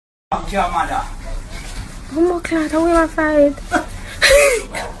Your mother. Oh my God, how will I fight?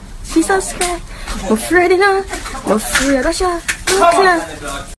 Jesus Christ. I'm afraid enough. I'm afraid of you.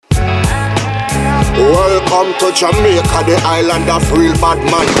 Welcome to Jamaica, the island of real bad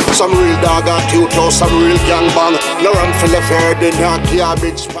man. Some real dog at you, some real gang bang. No run for the fair, they not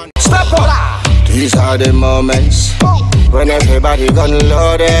garbage pan. Step up! These are the moments when everybody gun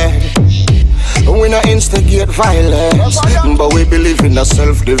loaded. We not instigate violence, but we believe in the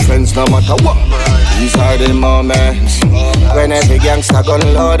self-defense no matter what. These are the moments when every gangster gun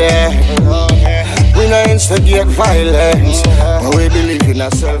loaded. We not instigate violence, but we believe in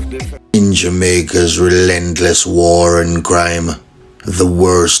a self-defense. In Jamaica's relentless war and crime, the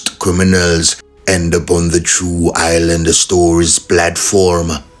worst criminals end up on the True Island Stories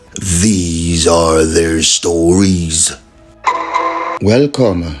platform. These are their stories.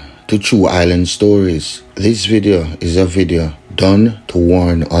 Welcome to True Island Stories. This video is a video done to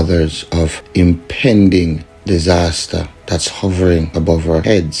warn others of impending disaster that's hovering above our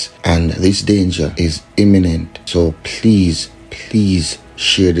heads, and this danger is imminent. So please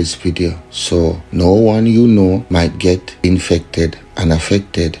share this video so no one you know might get infected and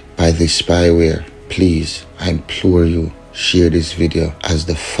affected by this spyware. Please, I implore you, share this video as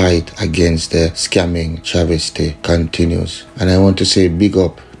the fight against the scamming travesty continues. And I want to say big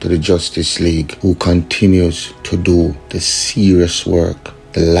up to the Justice League, who continues to do the serious work,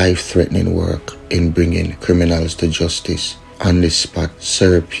 the life-threatening work in bringing criminals to justice. On the spot,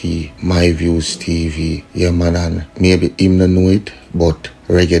 Sir P, My Views TV, yeah man, and maybe him don't know it, but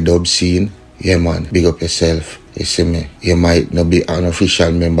reggae dub scene, yeah man, big up yourself. You see me, you might not be an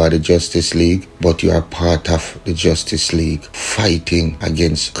official member of the Justice League, but you are part of the Justice League, fighting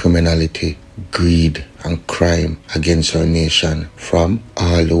against criminality, greed and crime against our nation, from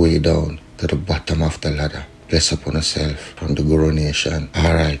all the way down to the bottom of the ladder. Bless upon yourself from the Guru Nation.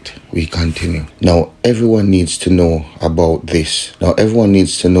 Alright, we continue. Now, everyone needs to know about this. Now, everyone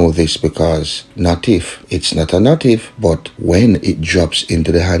needs to know this because not if, it's not a not if, but when it drops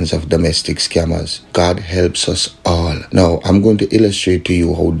into the hands of domestic scammers, God helps us all. Now, I'm going to illustrate to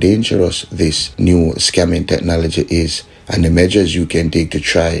you how dangerous this new scamming technology is and the measures you can take to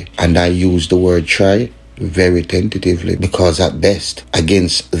try. And I use the word try very tentatively, because at best,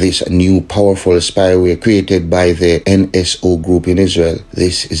 against this new powerful spyware created by the NSO group in Israel,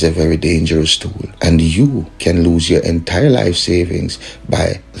 this is a very dangerous tool, and you can lose your entire life savings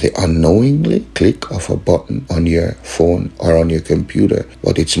by the unknowingly click of a button on your phone or on your computer,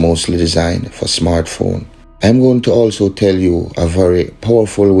 but it's mostly designed for smartphone. I'm going to also tell you a very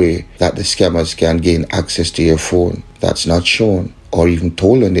powerful way that the scammers can gain access to your phone that's not shown or even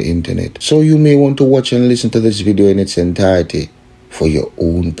told on the internet. So you may want to watch and listen to this video in its entirety for your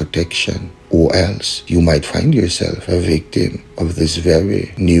own protection, or else you might find yourself a victim of this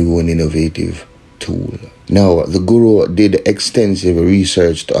very new and innovative tool. Now, the Guru did extensive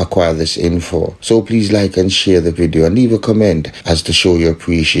research to acquire this info, so please like and share the video and leave a comment as to show your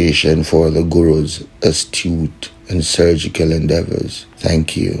appreciation for the Guru's astute and surgical endeavors.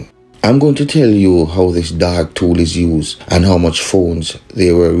 Thank you. I'm going to tell you how this dark tool is used and how much phones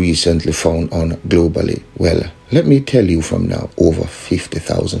they were recently found on globally. Well, let me tell you from now, over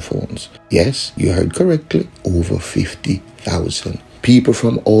 50,000 phones. Yes, you heard correctly, over 50,000. People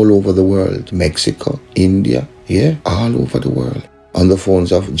from all over the world, Mexico, India, yeah, all over the world, on the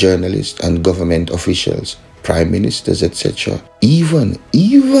phones of journalists and government officials, prime ministers, etc. Even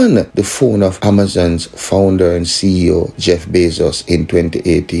the phone of Amazon's founder and CEO, Jeff Bezos, in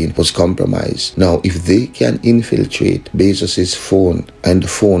 2018 was compromised. Now, if they can infiltrate Bezos's phone and the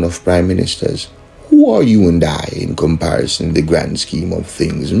phone of prime ministers, who are you and I in comparison in the grand scheme of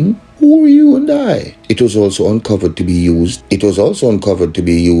things? Who are you and I? It was also uncovered to be used. It was also uncovered to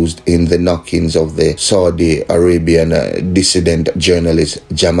be used in the knock-ins of the Saudi Arabian dissident journalist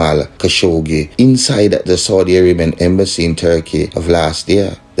Jamal Khashoggi inside the Saudi Arabian embassy in Turkey of last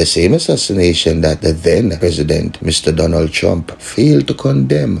year. The same assassination that the then President, Mr. Donald Trump, failed to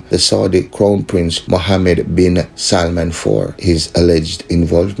condemn the Saudi Crown Prince Mohammed bin Salman for his alleged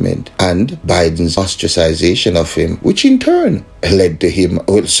involvement, and Biden's ostracization of him, which in turn led to him,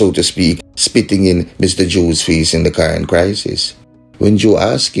 well, so to speak, spitting in Mr. Joe's face in the current crisis. When Joe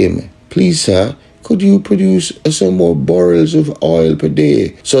asked him, "Please, sir, could you produce some more barrels of oil per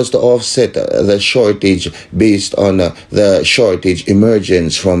day so as to offset the shortage based on the shortage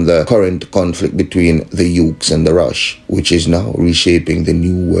emergence from the current conflict between the Ukes and the Rush, which is now reshaping the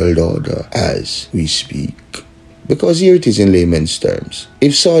new world order as we speak?" Because here it is in layman's terms.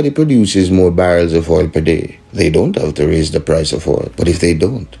 If Saudi produces more barrels of oil per day, they don't have to raise the price of oil. But if they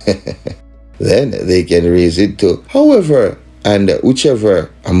don't, then they can raise it too. However, and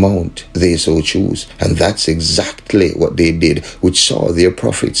whichever amount they so choose. And that's exactly what they did, which saw their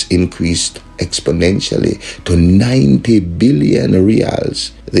profits increased exponentially to 90 billion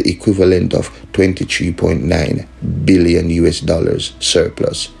reals, the equivalent of 23.9 billion US dollars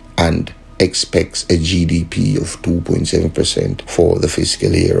surplus, and expects a GDP of 2.7% for the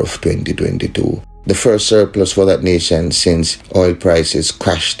fiscal year of 2022. The first surplus for that nation since oil prices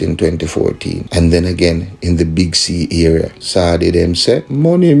crashed in 2014. And then again in the Big C area. Saudi them say,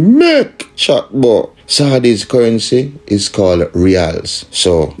 money make chat boy. Saudi's currency is called reals.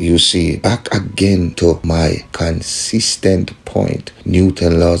 So you see, back again to my consistent point.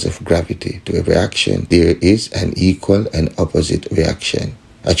 Newton's laws of gravity. To every action, there is an equal and opposite reaction.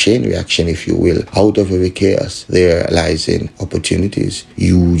 A chain reaction, if you will. Out of every chaos, there lies in opportunities.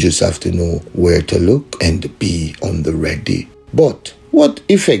 You just have to know where to look and be on the ready. But what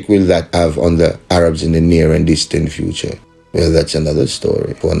effect will that have on the Arabs in the near and distant future? Well, that's another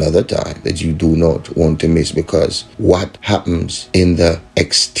story for another time that you do not want to miss, because what happens in the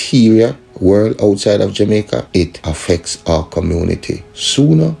exterior world outside of Jamaica, it affects our community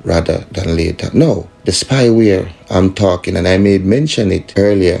sooner rather than later. Now, the spyware I'm talking, and I made mention it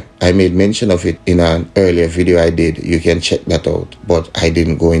earlier. I made mention of it in an earlier video I did. You can check that out, but I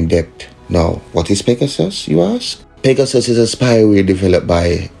didn't go in depth. Now, what is Pegasus, you ask? Pegasus is a spyware developed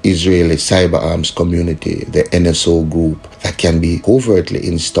by Israeli cyber arms community, the NSO group, that can be covertly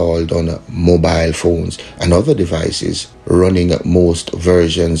installed on mobile phones and other devices running most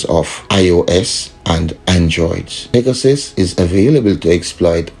versions of iOS and Androids. Pegasus is available to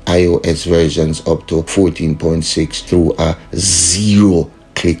exploit iOS versions up to 14.6 through a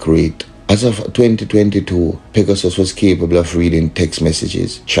zero-click rate. As of 2022, Pegasus was capable of reading text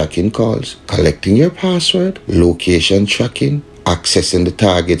messages, tracking calls, collecting your password, location tracking, accessing the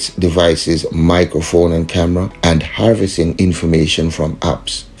target's device's microphone and camera, and harvesting information from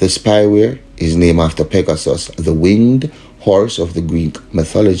apps. The spyware is named after Pegasus, the winged horse of the Greek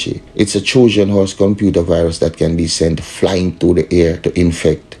mythology. It's a Trojan horse computer virus that can be sent flying through the air to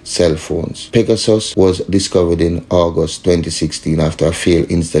infect cell phones. Pegasus was discovered in August 2016 after a failed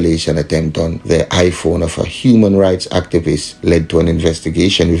installation attempt on the iPhone of a human rights activist led to an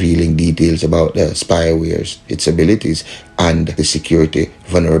investigation revealing details about the spywares, its abilities, and the security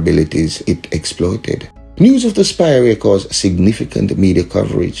vulnerabilities it exploited. News of the spyware caused significant media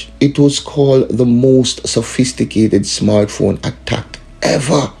coverage. It was called the most sophisticated smartphone attack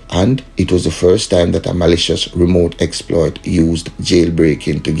ever, and it was the first time that a malicious remote exploit used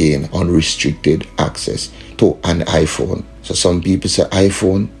jailbreaking to gain unrestricted access to an iPhone. So some people say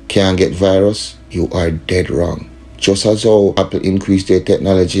iPhone can't get virus. You are dead wrong. Just as how Apple increased their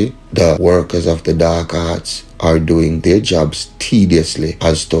technology, the workers of the dark arts are doing their jobs tediously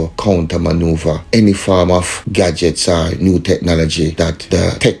as to counter-maneuver any form of gadgets or new technology that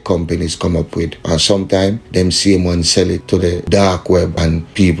the tech companies come up with. And sometimes them same ones sell it to the dark web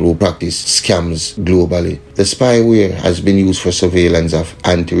and people who practice scams globally. The spyware has been used for surveillance of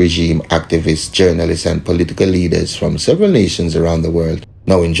anti-regime activists, journalists, and political leaders from several nations around the world.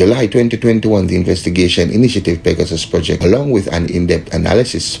 Now, in July 2021, the Investigation Initiative Pegasus Project, along with an in-depth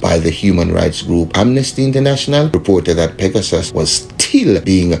analysis by the human rights group Amnesty International, reported that Pegasus was still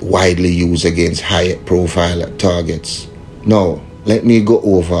being widely used against high-profile targets. Now, let me go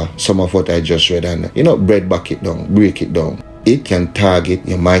over some of what I just read and, break it down. It can target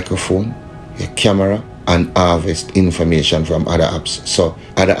your microphone, your camera, and harvest information from other apps. So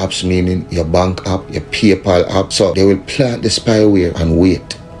other apps meaning your bank app, your PayPal app. So they will plant the spyware and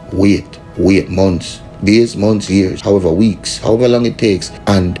wait months, days, months, years, however weeks, however long it takes.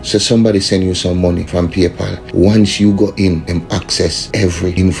 And so somebody send you some money from PayPal. Once you go in, them access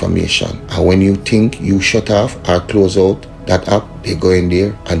every information. And when you think you shut off or close out that app, they go in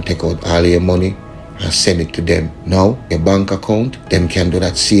there and take out all your money and send it to them. Now, your bank account, them can do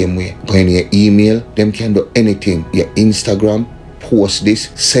that same way. Go in your email, them can do anything. Your Instagram, post this,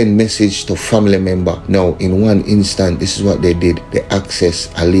 send message to family member. Now, in one instant, this is what they did. They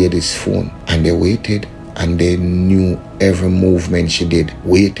accessed a lady's phone and they waited and they knew every movement she did.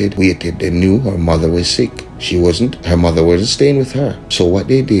 Waited. They knew her mother was sick. Her mother wasn't staying with her. So what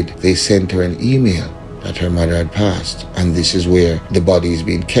they did, they sent her an email that her mother had passed. And this is where the body is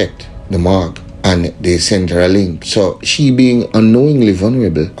being kept, the morgue. And they sent her a link. So she being unknowingly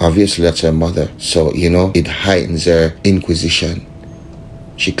vulnerable, obviously that's her mother. So, it heightens her inquisition.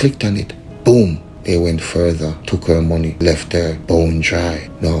 She clicked on it. Boom. They went further, took her money, left her bone dry.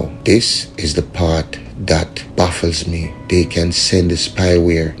 Now, this is the part that baffles me. They can send the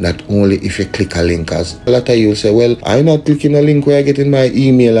spyware not only if you click a link, as a lot of you say, well, I'm not clicking a link where I get in my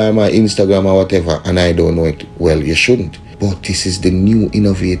email or my Instagram or whatever, and I don't know it. Well, you shouldn't. But this is the new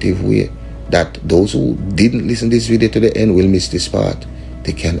innovative way that those who didn't listen to this video to the end will miss this part.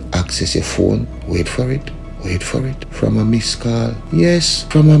 They can access your phone. Wait for it. From a missed call. Yes,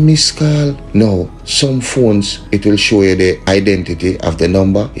 from a missed call. Now, some phones, it will show you the identity of the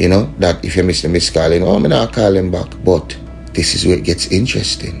number, you know, that if you miss the missed call, you know, I'm not calling back. But this is where it gets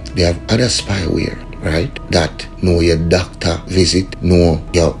interesting. They have other spyware, right, that know your doctor visit, know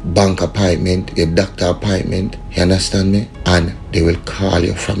your bank appointment, your doctor appointment, you understand me? And they will call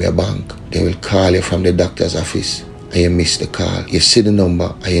you from your bank. They will call you from the doctor's office. And you miss the call. You see the number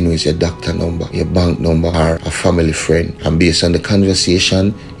and you know it's your doctor number, your bank number, or a family friend. And based on the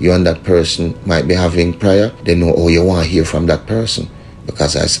conversation you and that person might be having prior, they know, oh, you want to hear from that person.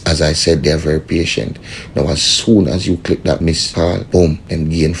 Because as I said, they're very patient. Now, as soon as you click that missed call, boom,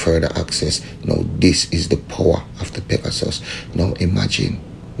 and gain further access. Now, this is the power of the Pegasus. Now, imagine,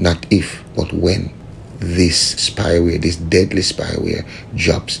 not if, but when this spyware, this deadly spyware,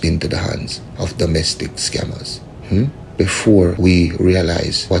 drops into the hands of domestic scammers. Before we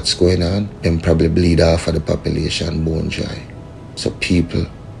realize what's going on, them probably bleed off of the population bone dry. So people,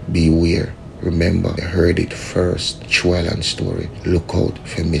 beware. Remember, I heard it first. Chualan story. Look out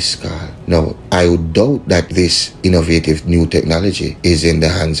for missed call. Now, I would doubt that this innovative new technology is in the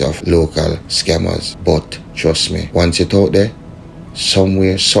hands of local scammers. But trust me, once it's out there,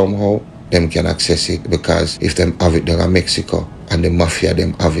 somewhere, somehow, them can access it. Because if them have it down in Mexico, and the mafia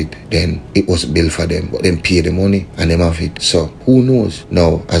them have it, then it was built for them, but them pay the money and them have it. So who knows?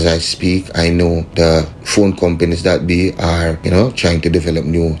 Now, as I speak, I know the phone companies that are, you know, trying to develop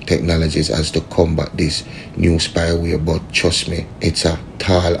new technologies as to combat this new spyware. But trust me, it's a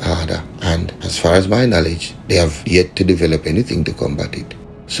tall order, and as far as my knowledge, they have yet to develop anything to combat it.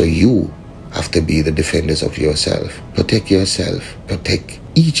 So you have to be the defenders of yourself. Protect yourself, protect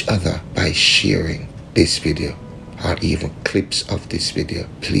each other by sharing this video, or even clips of this video,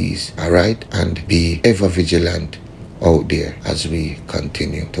 please. Alright? And be ever vigilant out there as we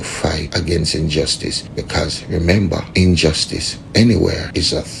continue to fight against injustice. Because remember, injustice anywhere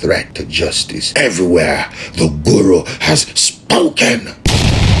is a threat to justice. Everywhere the Guru has spoken.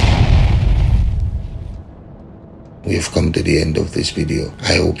 We've come to the end of this video.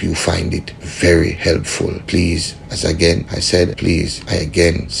 I hope you find it very helpful. Please, as again I said, please, I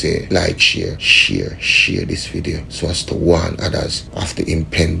again say, like, share this video so as to warn others of the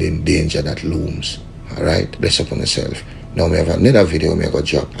impending danger that looms. Alright? Bless upon yourself. Now I have another video I go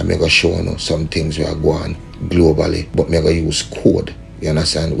drop. I'm going to show you some things we are going globally, but I'm going to use code. You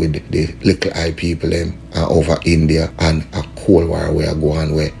understand? With the little eye people over India, and a Cold War we are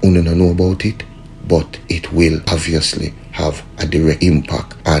going where you don't know about it. But it will obviously have a direct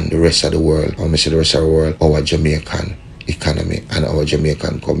impact on the rest of the world, or the rest of the world, our Jamaican economy and our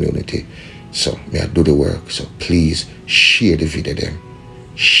Jamaican community. So, may I do the work. So, please share the video them.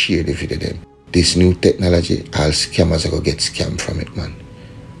 Share the video them. This new technology, all scammers are going to get scammed from it, man.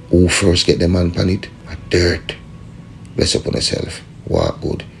 Who first get the man on it? A dirt. Bless upon yourself. Walk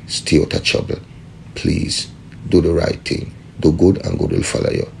good. Stay out of trouble. Please, do the right thing. Do good and good will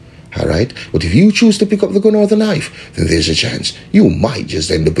follow you. Alright? But if you choose to pick up the gun or the knife, then there's a chance you might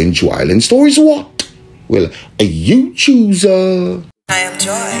just end up in Joy Island stories. What? Well, you choose, I am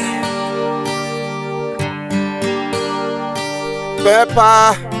Joy.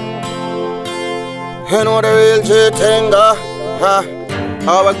 Pepper, you know the real J-thing, huh?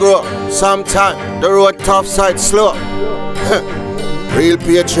 How I grow up, sometime the road tough, side slow. Real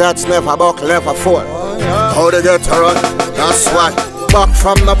patriots never buckle, never fall. How they get to run, that's why. Back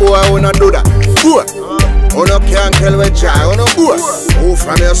from the boy who not do that. Boy, who no can't tell with joy, who no boy. Who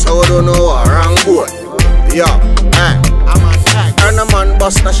from your soul don't know a wrong boy. Yo, and a man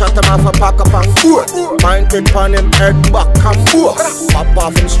bust a shot him off a pack up and boy. Pointed pon him head back and boy. Pop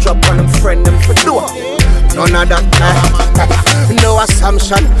off him strap on him friend him for door. None of that, no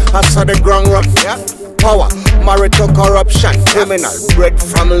assumption, I saw the ground rough. Power, married to corruption. Criminal, bred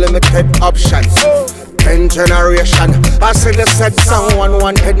from limited options. 10 generation, I see the said someone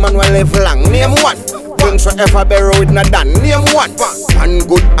wanted man will live long. Name one. Things forever bury with no done. Name one. And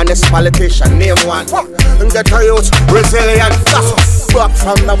good honest politician. Name one. And get a youth resilient. Back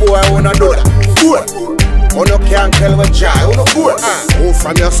from the boy who no do that. Boy, who no can't tell with joy. Who no boy. Who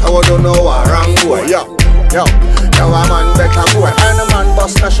from your soul don't know a wrong boy. Yo, now a man better boy. And a man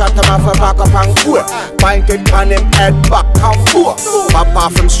bust a shot him off a back up and boy. Pointed on him head back and boy. Pop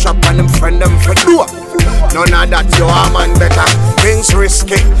off him strap on him friend them for door. None of that, you a man better. Things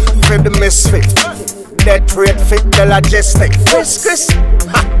risky, for the misfit. Death rate fit the logistic. Chris,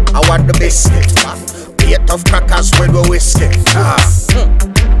 I want the biscuit. Bait of crackers with the whiskey.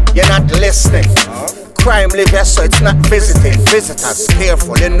 You're not listening. Crime live here, so it's not visiting. Visitors,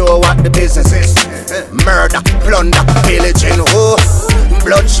 careful, you know what the business is. Murder, plunder, pillaging, oh,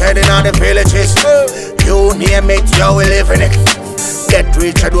 bloodshed in all the villages. You name it, yo, we live in it. Get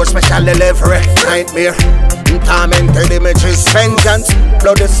rich, I do a special delivery. Nightmare, tormented images. Vengeance,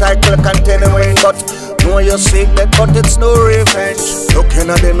 bloody cycle continuing, but know you seek that, but it's no revenge. Looking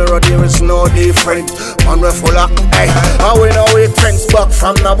at the mirror, there is no different. Man, we're full of, hey, and we know we trends back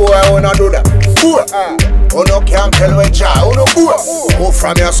from the boy, I wanna do that. Oh, no, can't tell when ja, oh, no, who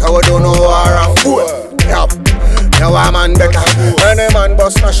from your so we don't know around. Yup, now I'm on better. Any man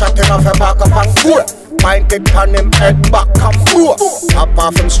bust no shot him off a back up and fool. Point it on him head back and blow. Pop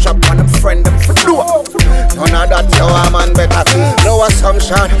off him strap on him friend him for blow. None of that, yo, I'm on better. No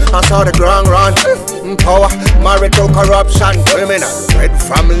assumption, I saw the ground run. Power, marital corruption. Criminal, red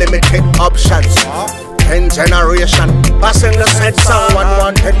from limited options. 10 generation, passing the set song.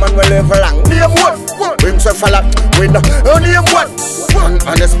 1 man will live long. Name one, brings a fella with the name one. One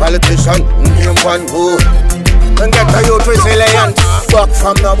honest politician, name one who and get a youth resilient. Back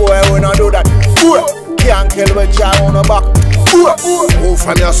from the boy, we not do that. Can't kill with jaw on the back. Who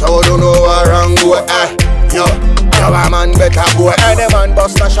from your soul don't know what wrong go. Yo, a man better go. Any man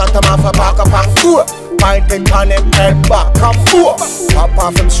bust a shot him off a back up and go. Point it on him head back and go. Pop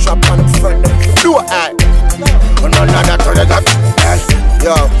off him strap on him friend him do. None of that to the top.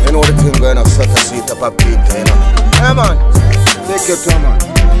 Yo, you know the thing going on, set a seat up a beat, you know. Hey man, take your time man.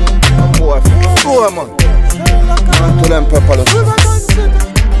 Go man. Man to them pepper.